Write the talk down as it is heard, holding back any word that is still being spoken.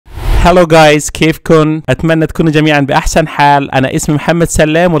هلو جايز، كيفكن؟ أتمنى تكونوا جميعا بأحسن حال. أنا اسمي محمد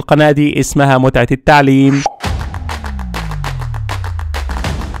سلام والقناة دي اسمها متعة التعليم.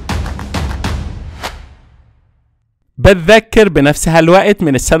 بتذكر بنفس هالوقت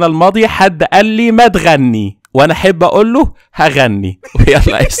من السنة الماضية حد قال لي ما تغني، وأنا أحب أقول له هغني.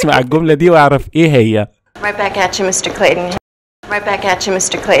 ويلا اسمع الجملة دي واعرف إيه هي. Right back at you, Mr. Clayton. Right back at you,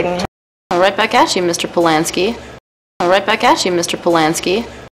 Mr. Clayton. Right back at you, Mr. Polanski. Right back at you, Mr. Polanski.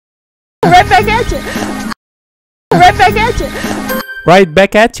 Right back at you. Right back at you. Right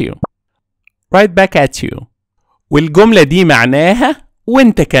back at you. Right back at you. والجملة دي معناها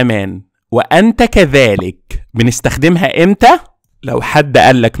وانت كمان، وأنت كذلك. بنستخدمها امتى؟ لو حد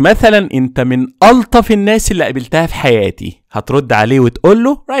قال لك مثلا انت من ألطف الناس اللي قابلتها في حياتي، هترد عليه وتقول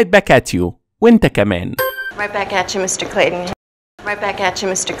له right back at you وانت كمان. Right back at you, Mr. Clayton. Right back at you,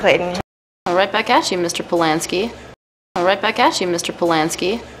 Mr. Clayton. Right back at you, Mr. Polanski. Right back at you, Mr.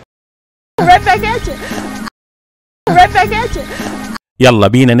 Polanski. Right back at you. Right back at you. يلا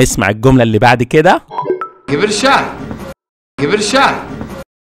بينا نسمع الجملة اللي بعد كده. Give it a shot. Give it a shot.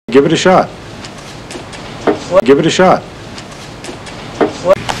 Give it a shot. Give it a shot.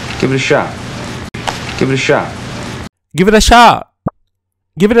 Give it a shot. Give it a shot. Give it a shot.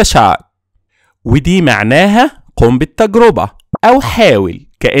 Give it a shot. ودي معناها قم بالتجربة أو حاول،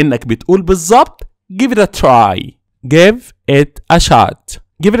 كأنك بتقول بالظبط give it a try. Give it a shot.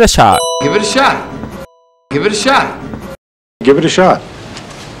 Give it a shot. Give it a shot. Give it a shot. Give it a shot.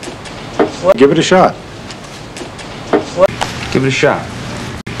 Give it a shot. Give it a shot.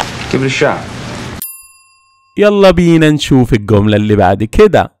 Give it a shot. يلا بينا نشوف الجملة اللي بعد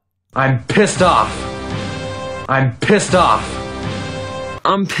كده. I'm pissed off. I'm pissed off.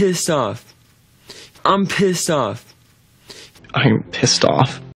 I'm pissed off. I'm pissed off. I'm pissed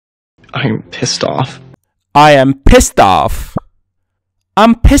off. I'm pissed off. I am pissed off.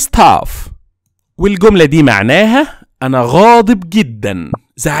 I'm pissed off. والجملة دي معناها أنا غاضب جدا،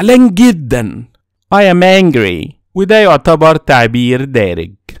 زعلان جدا. I am angry. وده يعتبر تعبير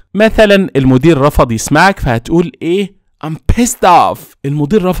دارج. مثلا المدير رفض يسمعك فهتقول إيه؟ I'm pissed off.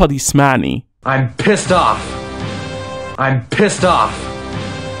 المدير رفض يسمعني. I'm pissed off. I'm pissed off.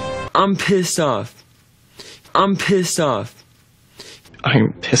 I'm pissed off. I'm pissed off.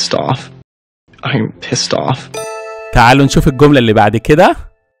 I'm pissed off. I'm pissed off. تعالوا نشوف الجملة اللي بعد كده.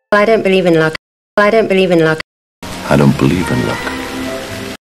 I don't believe in luck. I don't believe in luck. I don't believe in luck.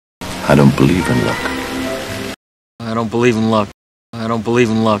 I don't believe in luck. I don't believe in luck. I don't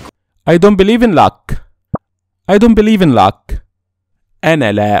believe in luck. I don't believe in luck. I don't believe in luck.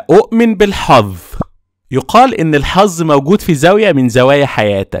 أنا لا أؤمن بالحظ. يقال إن الحظ موجود في زاوية من زوايا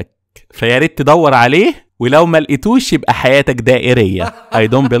حياتك، فياريت تدور عليه، ولو ما لقيتوش يبقى حياتك دائرية. I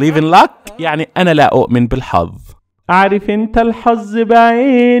don't believe in luck يعني أنا لا أؤمن بالحظ. عارف أنت الحظ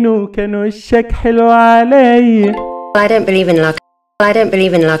بعينه كان وشك حلو علي. I don't believe in luck. I don't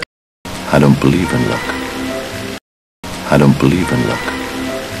believe in luck. I don't believe in luck. I don't believe in luck.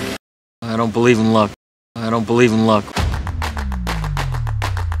 I don't believe in luck. I don't believe in luck.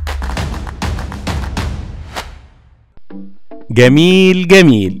 جميل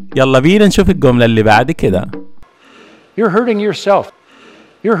جميل. يلا بينا نشوف الجملة اللي بعد كده. You're hurting yourself.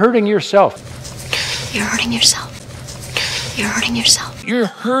 You're hurting yourself. You're hurting yourself. You're hurting yourself.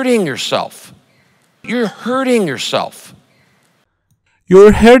 You're hurting yourself. You're hurting yourself.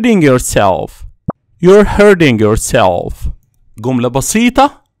 You're hurting yourself. You're hurting yourself. جملة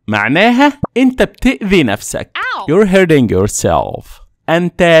بسيطة معناها أنت بتأذي نفسك. You're hurting yourself.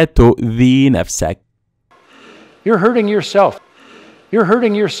 أنت تؤذي نفسك. You're hurting yourself. You're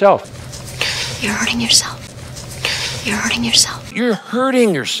hurting yourself. You're hurting yourself. You're hurting yourself. You're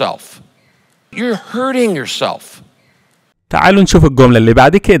hurting yourself. You're hurting yourself. تعالوا نشوف الجملة اللي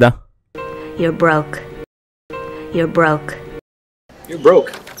بعد كده. You're broke. You're broke. You're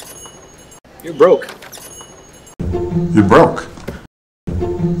broke. You're broke. You're broke.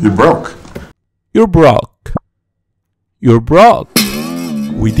 You're broke. You're broke. You're broke.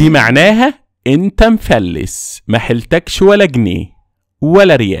 ودي معناها انت مفلس، ما حلتكش ولا جنيه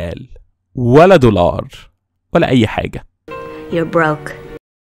ولا ريال ولا دولار ولا اي حاجة. You're broke.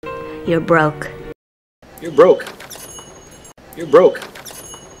 You're broke. You're broke. You're broke.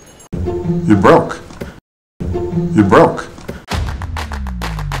 You're broke. You're broke.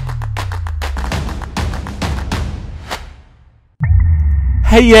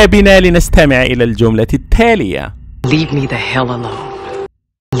 هيا بنا لنستمع إلى الجملة التالية. Leave me the hell alone.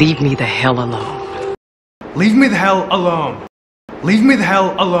 Leave me the hell alone. Leave me the hell alone. Leave me the hell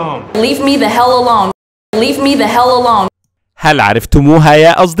alone. Leave me the hell alone. Leave me the hell alone. هل عرفتموها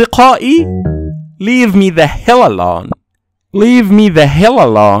يا أصدقائي؟ Leave me the hell alone. Leave me the hell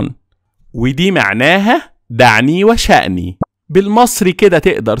alone. ودي معناها دعني وشأني. بالمصري كده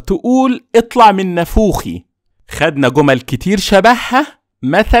تقدر تقول اطلع من نافوخي. خدنا جمل كتير شبهها،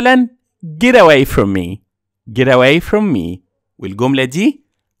 مثلا get away from me، get away from me. والجملة دي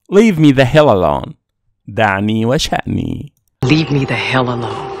leave me the hell alone، دعني وشأني. Leave me the hell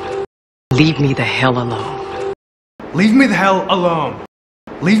alone. Leave me the hell alone. Leave me the hell alone.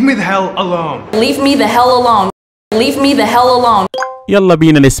 Leave me the hell alone. Leave me the hell alone. Leave me the hell alone. يلا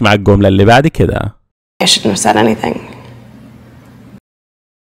بينا نسمع الجملة اللي بعد كده. I shouldn't have said anything.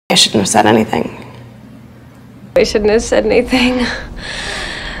 I shouldn't have said anything. I shouldn't have said anything.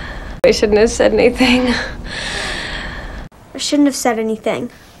 I shouldn't have said anything. I shouldn't have said anything.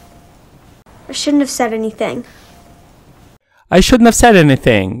 I shouldn't have said anything. I shouldn't have said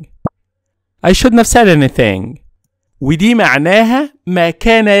anything. I shouldn't have said anything. ودي معناها ما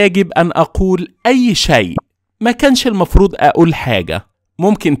كان يجب أن أقول أي شيء، ما كانش المفروض أقول حاجة.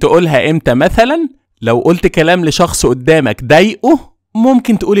 ممكن تقولها إمتى؟ مثلا لو قلت كلام لشخص قدامك ضايقه،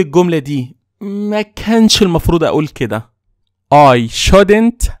 ممكن تقول الجملة دي ما كانش المفروض أقول كده. I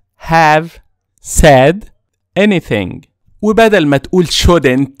shouldn't have said anything. وبدل ما تقول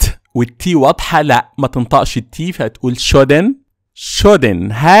shouldn't والتي واضحة، لا ما تنطقش التي، فتقول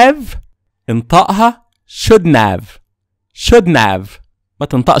shouldn't have، انطقها shouldn't have. shouldn't have ما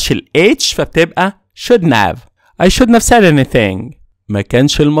تنطقش ال H، فبتبقى shouldn't have. I shouldn't have said anything. ما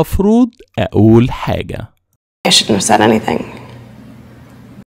كانش المفروض أقول حاجة. I shouldn't have said anything.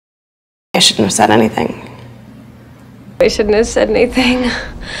 I shouldn't have said anything. I shouldn't have said anything.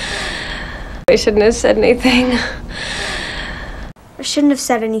 I shouldn't have said anything. I shouldn't have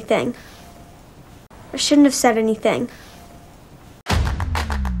said anything. I shouldn't have said anything.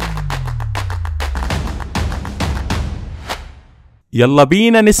 يلا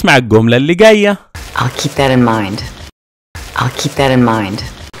بينا نسمع الجملة اللي جاية. I'll keep that in mind. I'll keep that in mind.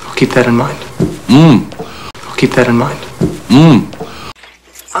 I'll keep that in mind. I'll keep that in mind.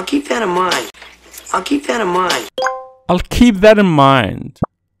 I'll keep that in mind. I'll keep that in mind. I'll keep that in mind.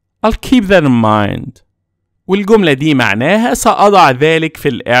 I'll keep that in mind. والجملة دي معناها سأضع ذلك في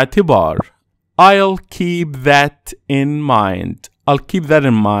الاعتبار. I'll keep that in mind. I'll keep that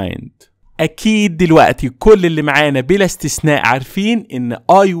in mind. أكيد دلوقتي كل اللي معانا بلا استثناء عارفين إن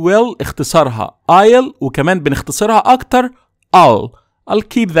I will اختصارها I'll، وكمان بنختصرها أكتر I'll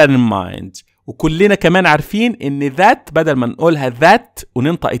keep that in mind. وكلنا كمان عارفين إن that بدل ما نقولها that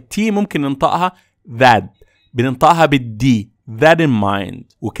وننطق التي ممكن ننطقها that، بننطقها بالدي that in mind.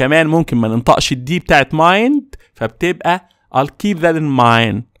 وكمان ممكن ما ننطقش الدي بتاعت mind، فبتبقى I'll keep that in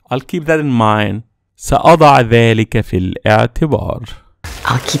mind. I'll keep that in mind. سأضع ذلك في الاعتبار.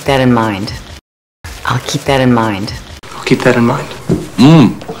 I'll keep that in mind. I'll keep that in mind. I'll keep that in mind.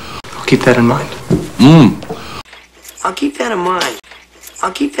 I'll keep that in mind. I'll keep that in mind.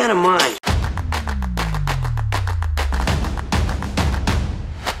 I'll keep that in mind.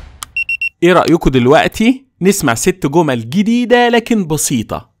 ايه رأيكم دلوقتي نسمع 6 جمل جديدة لكن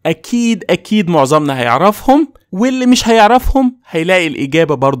بسيطة؟ أكيد معظمنا هيعرفهم، واللي مش هيعرفهم هيلاقي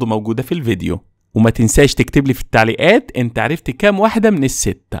الإجابة برضو موجودة في الفيديو. وما تنساش تكتب لي في التعليقات انت عرفت كام واحدة من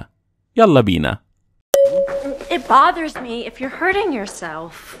ال6. يلا بينا. It bothers me if you're hurting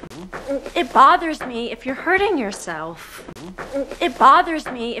yourself. It bothers me if you're hurting yourself. It bothers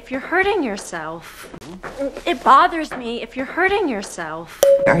me if you're hurting yourself. It bothers me if you're hurting yourself.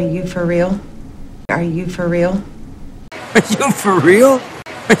 Are you for real? Are you for real? Are you for real?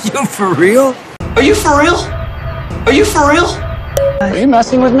 Are you for real? Are you for real? Are you for real? Are you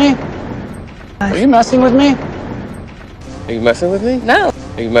messing with me? Are you messing with me? Are you messing with me? No.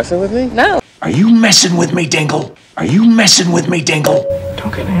 Are you messing with me? No. Are you messing with me, Dingle? Are you messing with me, Dingle?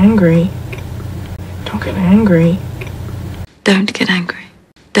 Don't get angry. Don't get angry. Don't get angry.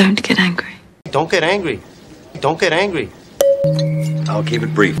 Don't get angry. Don't get angry. Don't get angry. I'll keep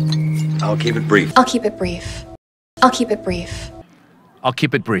it brief. I'll keep it brief. I'll keep it brief. I'll keep it brief. I'll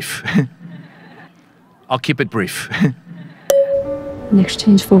keep it brief. I'll keep it brief. In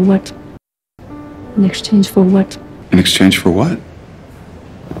exchange for what? In exchange for what? In exchange for what?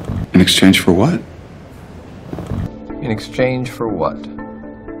 In exchange for what? In exchange for what?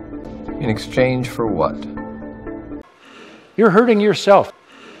 In exchange for what? You're hurting yourself.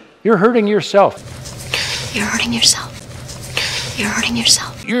 You're hurting yourself. You're hurting yourself. You're hurting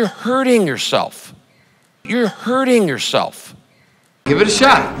yourself. You're hurting yourself. You're hurting yourself. Give it a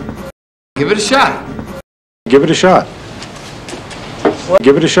shot. Give it a shot. Give it a shot.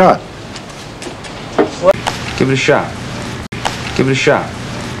 Give it a shot. Give it a shot. Give it a shot.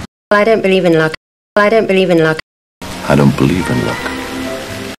 I don't believe in luck. I don't believe in luck. I don't believe in luck.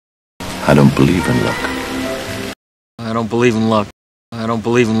 I don't believe in luck. I don't believe in luck. I don't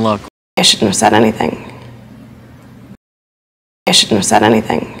believe in luck. I shouldn't have said anything. I shouldn't have said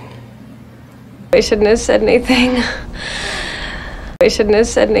anything. I shouldn't have said anything. I shouldn't have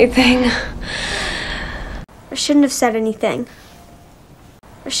said anything. I shouldn't have said anything.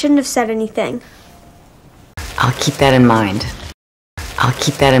 I shouldn't have said anything. I'll keep that in mind. I'll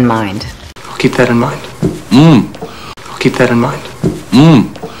keep that in mind. I'll keep that in mind. I'll keep that in mind.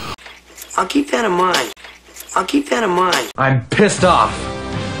 I'll keep that in mind. I'll keep that in mind. I'm pissed off.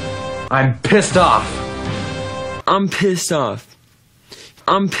 I'm pissed off. I'm pissed off.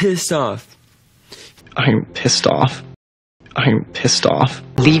 I'm pissed off. I'm pissed off. I'm pissed off.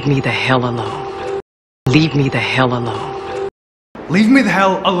 Leave me the hell alone. Leave me the hell alone. Leave me the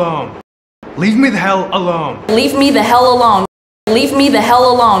hell alone. Leave me the hell alone. Leave me the hell alone. Leave me the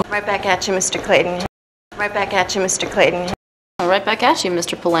hell alone. Right back at you, Mr. Clayton. Right back at you, Mr. Clayton. Right back at you,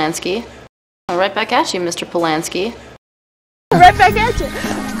 Mr. Polanski. Right back at you, Mr. Polanski. Right back at you.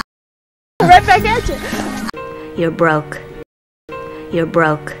 Right back at you. You're broke. You're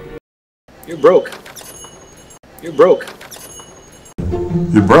broke. You're broke. You're broke.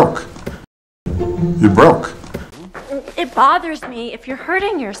 You're broke. You're broke. It bothers me if you're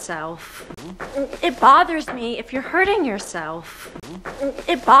hurting yourself. It bothers me if you're hurting yourself.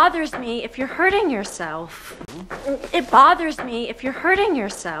 It bothers me if you're hurting yourself. It bothers me if you're hurting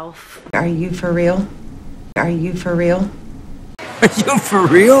yourself. Are you for real? Are you for real? Are you for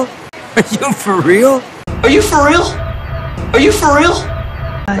real? Are you for real? Are you for real? Are you for real?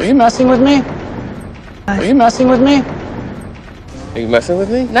 Are you messing with me? Are you messing with me? Are you messing with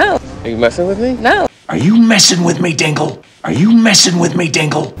me? No. Are you messing with me? No. Are you messing with me, Dingle? Are you messing with me,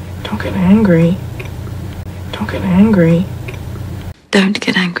 Dingle? Don't get angry. Don't get angry. Don't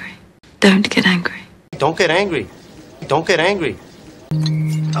get angry. Don't get angry. Don't get angry. Don't get angry.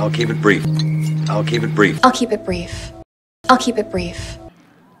 I'll keep it brief. I'll keep it brief. I'll keep it brief. I'll keep it brief.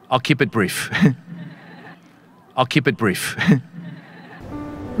 I'll keep it brief. I'll keep it brief.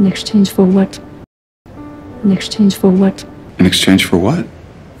 In exchange for what? In exchange for what? In exchange for what?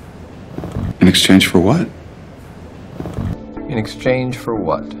 In exchange for what? In exchange for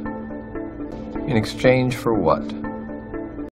what? In exchange for what?